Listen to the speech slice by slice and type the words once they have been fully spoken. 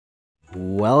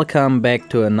Welcome back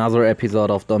to another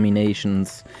episode of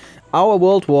DomiNations. Our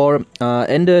world war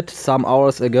ended some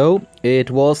hours ago.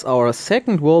 It was our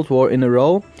second world war in a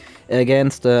row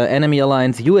against enemy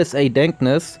alliance USA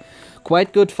Dankness.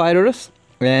 Quite good fighters,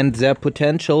 and their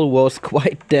potential was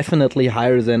quite definitely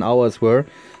higher than ours were.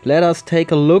 Let us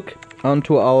take a look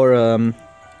onto our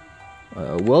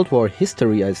world war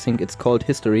history. I think it's called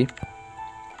history.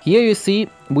 Here you see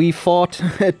we fought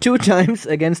 2 times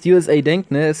against USA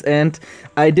Dankness, and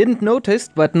I didn't notice,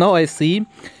 but now I see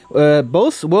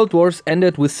both world wars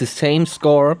ended with the same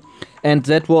score, and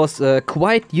that was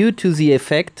quite due to the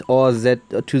effect, or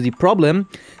to the problem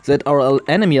that our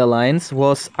enemy alliance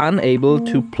was unable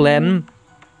to plan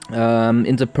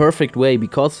in the perfect way,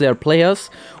 because their players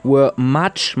were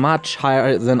much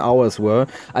higher than ours were.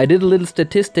 I did a little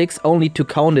statistics only to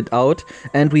count it out,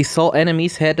 and we saw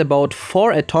enemies had about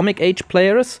 4 atomic age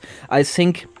players, I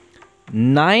think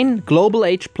 9 global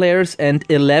age players and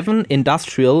 11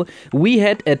 industrial. We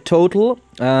had a total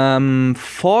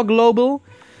 4 global,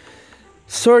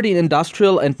 13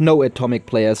 industrial and no atomic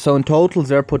players. So in total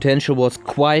their potential was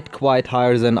quite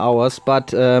higher than ours,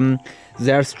 but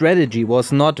their strategy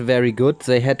was not very good.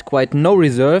 They had quite no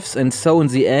reserves, and so in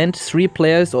the end 3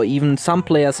 players or even some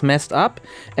players messed up,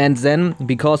 and then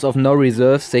because of no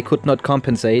reserves they could not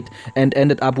compensate and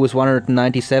ended up with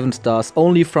 197 stars.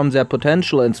 Only from their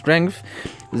potential and strength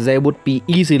they would be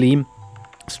easily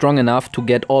strong enough to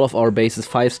get all of our bases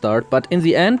 5-star, but in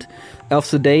the end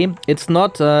of the day it's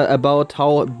not about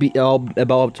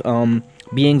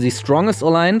being the strongest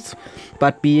alliance,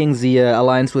 but being the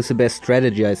alliance with the best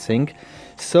strategy, I think.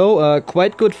 So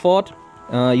quite good fought,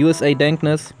 USA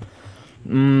Dankness.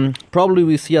 Probably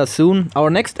we see us soon. Our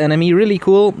next enemy, really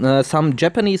cool, some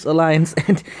Japanese alliance,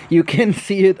 and you can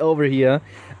see it over here.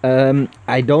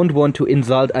 I don't want to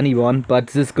insult anyone, but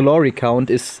this glory count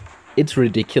it's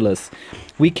ridiculous.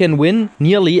 We can win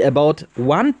nearly about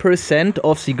 1%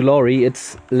 of the glory.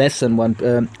 It's less than more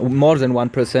than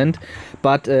 1%,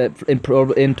 but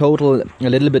in total a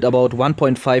little bit about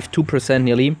 1.52%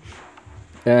 nearly.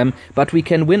 But we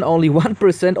can win only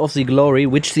 1% of the glory,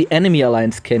 which the enemy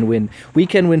alliance can win. We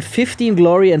can win 15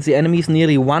 glory and the enemy's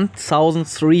nearly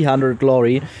 1,300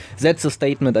 glory. That's a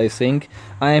statement, I think.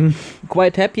 I'm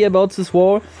quite happy about this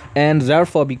war, and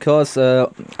therefore, because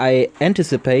I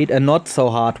anticipate a not so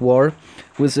hard war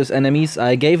with these enemies,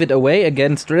 I gave it away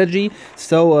against strategy.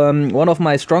 So one of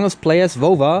my strongest players,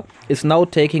 Wowa, is now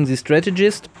taking the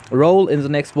strategist role in the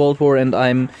next world war, and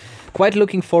I'm quite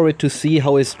looking forward to see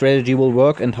how his strategy will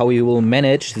work and how he will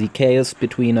manage the chaos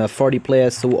between 40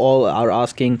 players who all are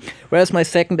asking, where's my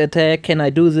second attack, can I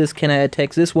do this, can I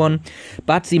attack this one?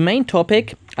 But the main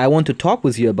topic I want to talk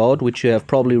with you about, which you have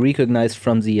probably recognized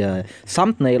from the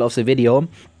thumbnail of the video,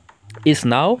 is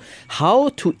now how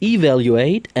to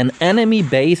evaluate an enemy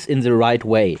base in the right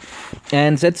way.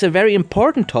 And that's a very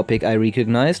important topic I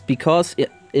recognized, because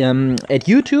at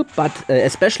YouTube, but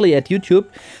especially at YouTube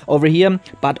over here,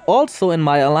 but also in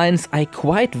my alliance, I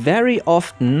quite very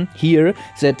often hear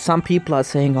that some people are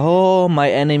saying, oh, my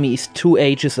enemy is 2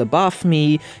 ages above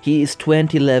me, he is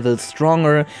 20 levels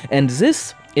stronger, and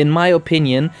this, in my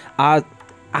opinion, are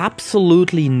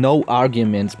absolutely no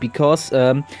arguments, because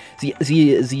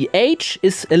the age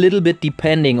is a little bit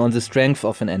depending on the strength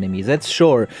of an enemy, that's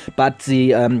sure, but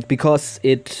because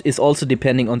it is also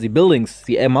depending on the buildings,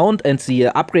 the amount and the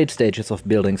upgrade stages of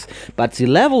buildings, but the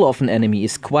level of an enemy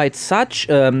is quite such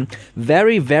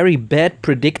very bad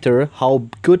predictor how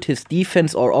good his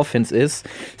defense or offense is.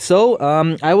 So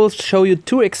I will show you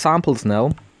 2 examples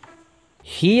now.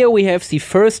 Here we have the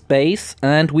first base,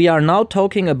 and we are now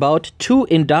talking about 2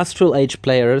 industrial age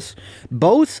players.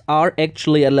 Both are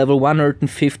actually at level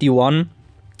 151,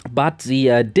 but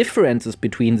the differences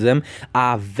between them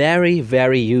are very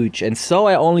huge, and so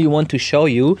I only want to show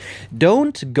you,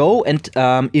 don't go and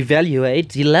evaluate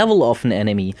the level of an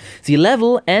enemy. The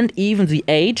level and even the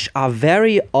age are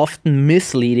very often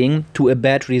misleading to a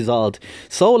bad result.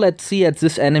 So let's see at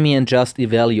this enemy and just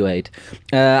evaluate.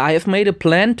 I have made a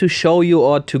plan to show you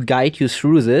or to guide you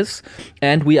through this,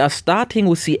 and we are starting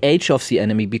with the age of the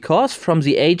enemy, because from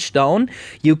the age down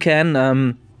you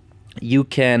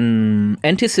can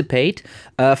anticipate,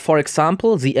 for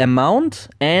example, the amount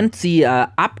and the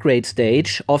upgrade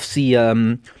stage of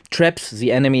the traps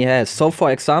the enemy has. So for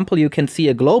example, you can see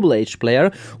a global age player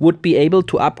would be able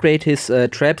to upgrade his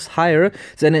traps higher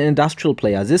than an industrial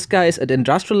player. This guy is at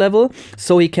industrial level,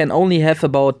 so he can only have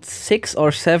about 6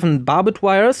 or 7 barbed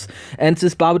wires, and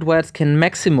these barbed wires can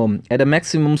at a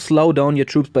maximum slow down your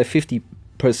troops by 50%,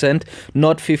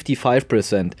 not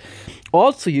 55%.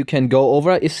 Also, you can go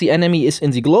over, if the enemy is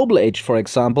in the global age, for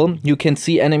example, you can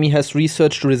see enemy has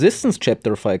researched resistance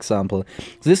chapter, for example.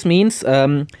 This means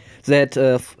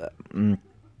that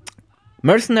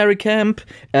mercenary camp,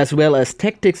 as well as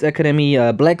tactics academy,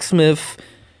 blacksmith,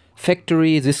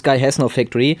 factory, this guy has no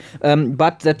factory,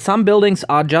 but that some buildings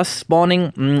are just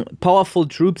spawning powerful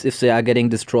troops if they are getting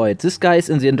destroyed. This guy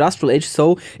is in the industrial age,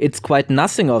 so it's quite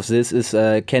nothing of this is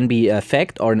can be a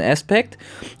fact or an aspect.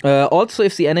 Also,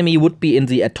 if the enemy would be in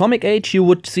the atomic age, you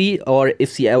would see, or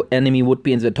if the enemy would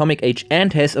be in the atomic age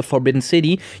and has a forbidden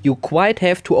city, you quite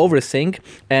have to overthink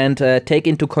and take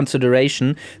into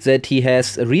consideration that he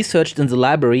has researched in the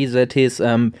library that his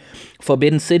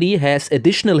forbidden city has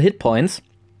additional hit points.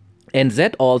 And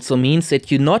that also means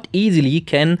that you not easily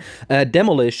can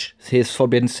demolish his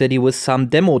forbidden city with some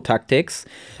demo tactics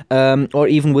or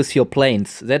even with your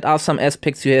planes. That are some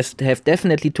aspects you have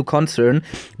definitely to concern,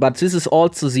 but this is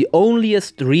also the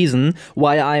onlyest reason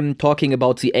why I'm talking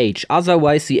about the age.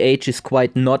 Otherwise, the age is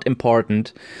quite not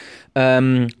important.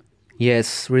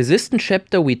 Yes, resistance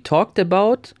chapter we talked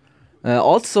about.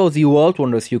 Also the world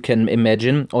wonders you can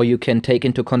imagine or you can take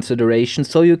into consideration.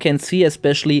 So you can see,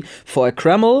 especially for a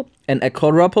Kreml, an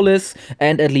Acropolis,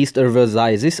 and at least a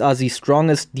Versailles. These are the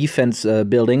strongest defense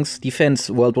buildings, defense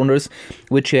world wonders,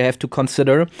 which you have to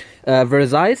consider.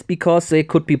 Versailles, because they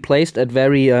could be placed at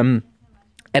very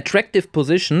attractive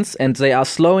positions, and they are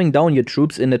slowing down your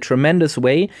troops in a tremendous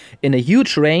way, in a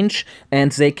huge range,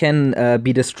 and they can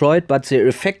be destroyed, but their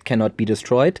effect cannot be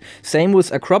destroyed. Same with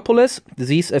Acropolis,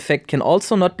 this effect can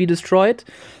also not be destroyed,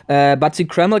 but the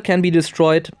Kreml can be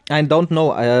destroyed. I don't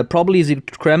know, probably the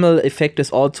Kreml effect is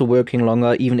also working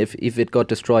longer, even if it got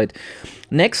destroyed.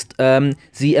 Next,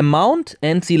 the amount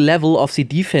and the level of the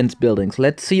defense buildings.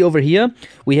 Let's see over here,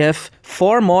 we have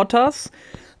 4 mortars.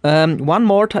 One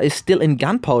mortar is still in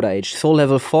gunpowder age, so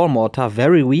level 4 mortar,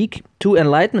 very weak. 2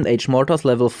 enlightenment age mortars,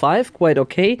 level 5, quite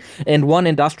okay. And 1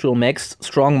 industrial max,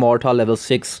 strong mortar, level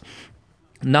 6.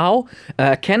 Now,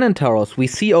 cannon towers. We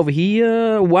see over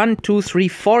here 1, 2, 3,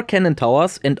 4 cannon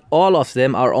towers, and all of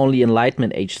them are only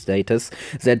Enlightenment Age status.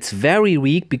 That's very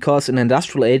weak, because in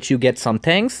Industrial Age you get some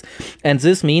tanks, and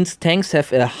this means tanks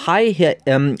have a high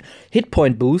hit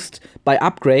point boost by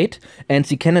upgrade, and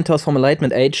the cannon towers from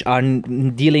Enlightenment Age are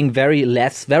dealing very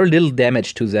little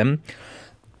damage to them.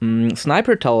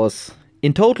 Sniper towers.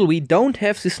 In total, we don't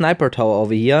have the sniper tower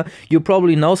over here. You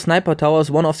probably know sniper tower is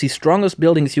one of the strongest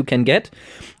buildings you can get.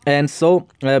 And so,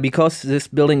 because this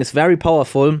building is very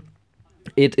powerful,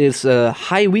 it is a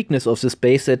high weakness of this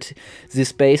base that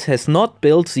this base has not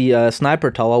built the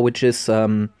sniper tower, which is,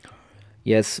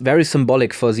 yes, very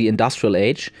symbolic for the industrial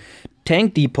age.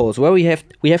 Tank depots, where we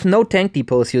have no tank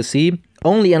depots, you see.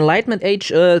 Only Enlightenment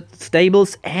Age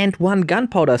stables and 1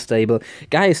 gunpowder stable.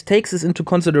 Guys, take this into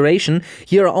consideration.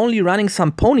 Here are only running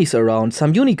some ponies around,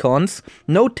 some unicorns,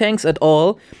 no tanks at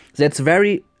all. That's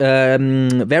very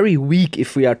weak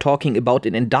if we are talking about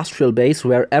an industrial base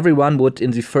where everyone would in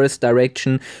the first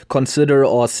direction consider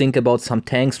or think about some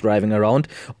tanks driving around.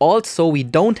 Also, we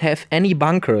don't have any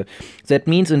bunker. That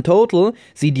means in total,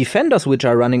 the defenders which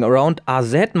are running around are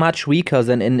that much weaker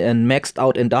than in a maxed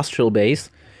out industrial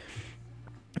base.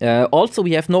 Also,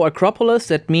 we have no Acropolis.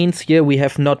 That means here we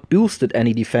have not boosted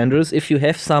any defenders. If you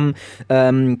have some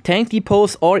tank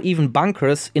depots or even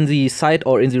bunkers in the site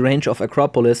or in the range of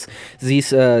Acropolis,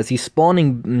 these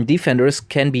spawning defenders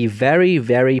can be very,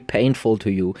 very painful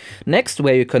to you. Next,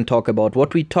 where you can talk about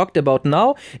what we talked about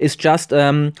now is just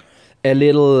a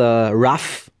little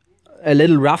rough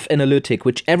analytic,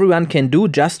 which everyone can do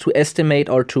just to estimate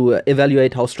or to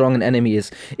evaluate how strong an enemy is.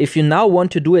 If you now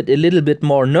want to do it a little bit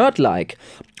more nerd-like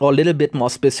or a little bit more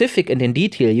specific and in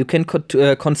detail, you can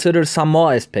consider some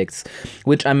more aspects,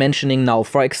 which I'm mentioning now.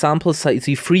 For example,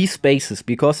 the free spaces,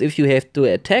 because if you have to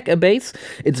attack a base,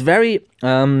 it's very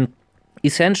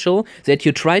essential that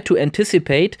you try to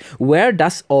anticipate whether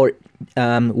does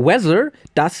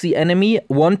the enemy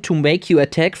want to make you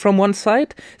attack from one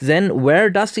side, then where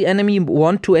does the enemy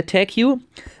want to attack you,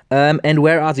 and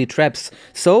where are the traps.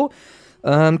 So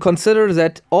consider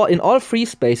that in all free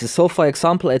spaces, so for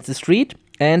example at the street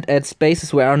and at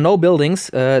spaces where are no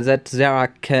buildings, that there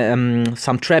are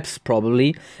some traps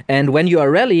probably, and when you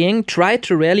are rallying, try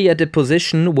to rally at a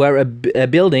position where a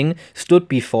building stood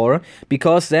before,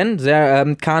 because then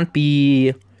there can't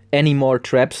be any more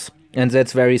traps, and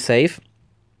that's very safe.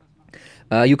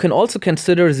 You can also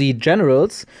consider the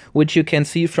generals, which you can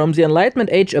see from the Enlightenment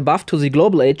Age above to the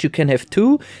Global Age. You can have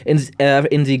 2. In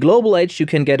the Global Age, you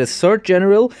can get a 3rd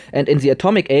general, and in the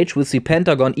Atomic Age, with the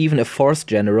Pentagon, even a 4th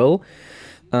general.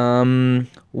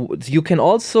 You can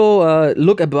also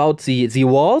look about the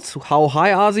walls. How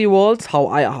high are the walls? How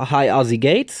high are the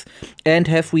gates? And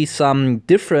have we some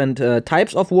different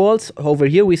types of walls? Over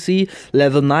here we see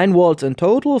level 9 walls in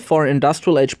total. For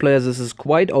industrial age players, this is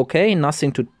quite okay.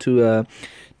 Nothing to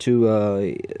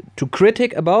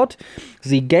critic about.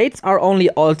 The gates are only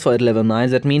also at level 9.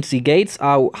 That means the gates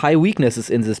are high weaknesses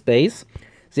in this base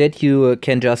that you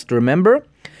can just remember.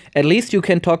 At least you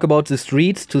can talk about the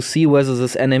streets to see whether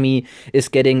this enemy is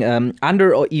getting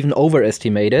under or even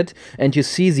overestimated. And you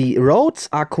see the roads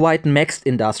are quite maxed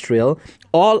industrial.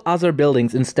 All other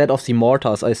buildings instead of the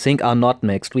mortars I think are not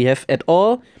maxed. We have at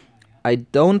all, I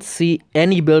don't see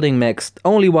any building maxed.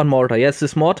 Only one mortar. Yes,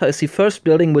 this mortar is the first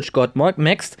building which got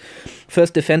maxed.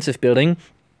 First defensive building.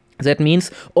 That means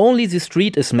only the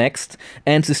street is maxed,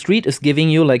 and the street is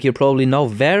giving you, like you probably know,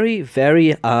 very,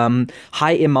 very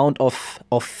high amount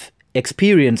of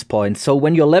experience points. So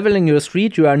when you're leveling your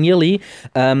street, you are nearly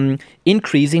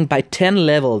increasing by 10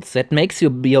 levels. That makes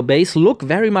your base look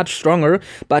very much stronger,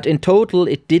 but in total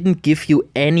it didn't give you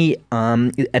any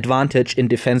advantage in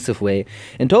defensive way.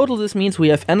 In total this means we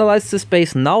have analyzed this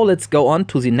base. Now let's go on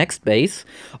to the next base.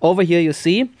 Over here you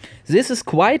see, this is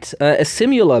quite a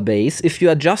similar base if you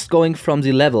are just going from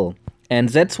the level. And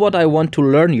that's what I want to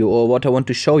learn you, or what I want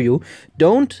to show you.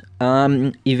 Don't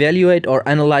evaluate or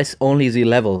analyze only the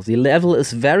level. The level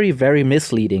is very, very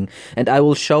misleading. And I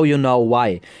will show you now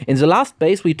why. In the last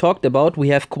base we talked about, we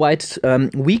have quite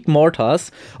weak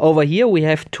mortars. Over here we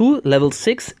have 2 level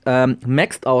 6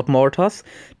 maxed out mortars,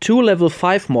 2 level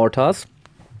 5 mortars.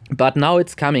 But now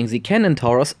it's coming. The cannon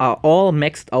towers are all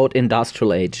maxed out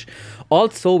industrial age.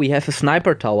 Also, we have a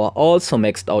sniper tower, also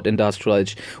maxed out industrial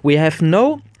age. We have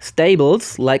no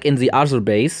stables like in the other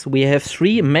base. We have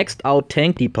 3 maxed out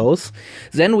tank depots.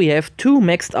 Then we have 2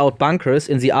 maxed out bunkers.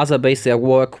 In the other base there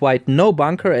were quite no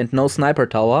bunker and no sniper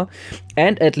tower.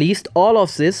 And at least all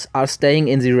of this are staying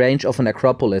in the range of an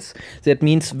Acropolis. That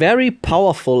means very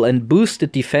powerful and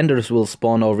boosted defenders will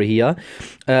spawn over here.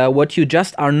 What you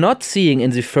just are not seeing in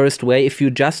the first way if you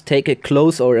just take a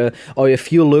close or a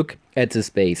few look at this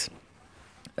base.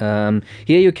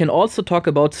 Here you can also talk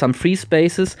about some free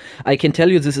spaces. I can tell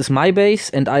you this is my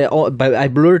base, and I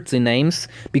blurred the names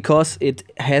because it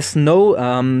has no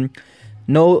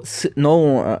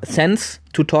sense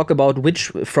to talk about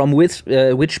which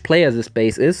player this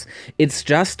base is. It's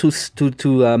just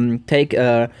to take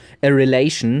a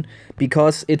relation,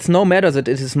 because it's no matter that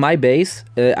it is my base.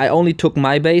 I only took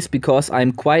my base because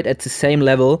I'm quite at the same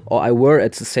level, or I were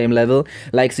at the same level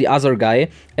like the other guy,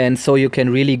 and so you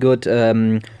can really good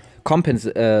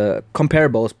compare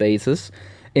both bases.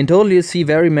 In total you see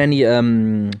very many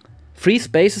free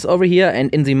spaces over here,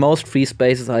 and in the most free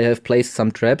spaces I have placed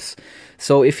some traps.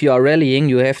 So if you are rallying,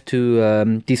 you have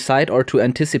to decide or to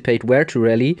anticipate where to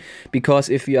rally, because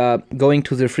if you are going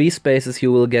to the free spaces,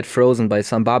 you will get frozen by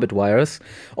some barbed wires.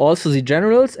 Also the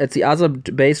generals, at the other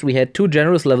base we had 2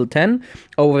 generals level 10.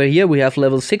 Over here we have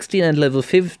level 16 and level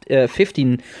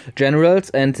 15 generals,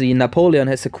 and the Napoleon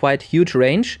has a quite huge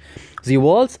range. The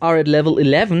walls are at level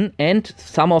 11, and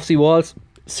some of the walls,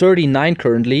 39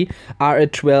 currently, are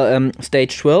at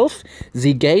stage 12.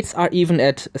 The gates are even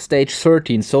at stage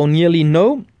 13, so nearly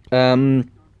no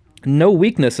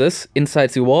weaknesses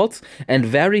inside the walls, and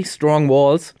very strong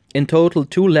walls. In total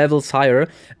 2 levels higher.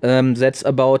 That's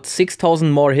about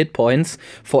 6,000 more hit points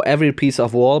for every piece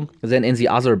of wall than in the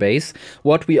other base.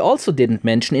 What we also didn't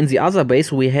mention, in the other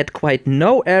base we had quite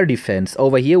no air defense.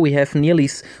 Over here we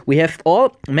have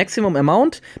all maximum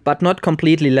amount, but not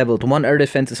completely leveled. 1 air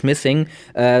defense is missing.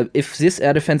 If this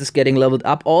air defense is getting leveled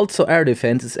up, also air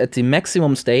defense is at the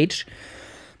maximum stage.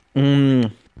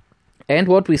 And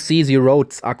what we see, the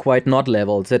roads are quite not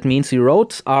leveled. That means the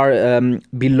roads are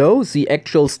below the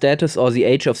actual status or the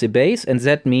age of the base, and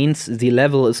that means the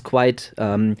level is quite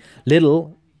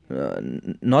little,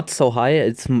 not so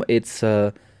high. It's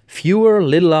fewer,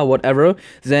 littler, whatever,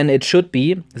 than it should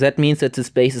be. That means that the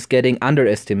space is getting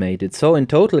underestimated. So in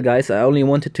total, guys, I only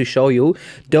wanted to show you,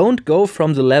 don't go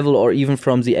from the level or even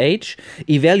from the age.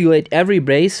 Evaluate every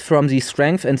base from the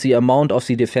strength and the amount of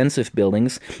the defensive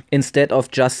buildings, instead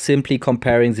of just simply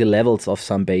comparing the levels of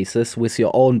some bases with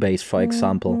your own base, for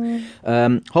example.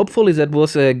 Hopefully that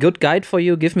was a good guide for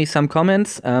you. Give me some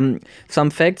comments, some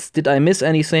facts. Did I miss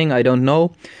anything? I don't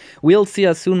know. We'll see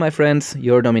us soon, my friends.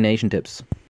 Your domination tips.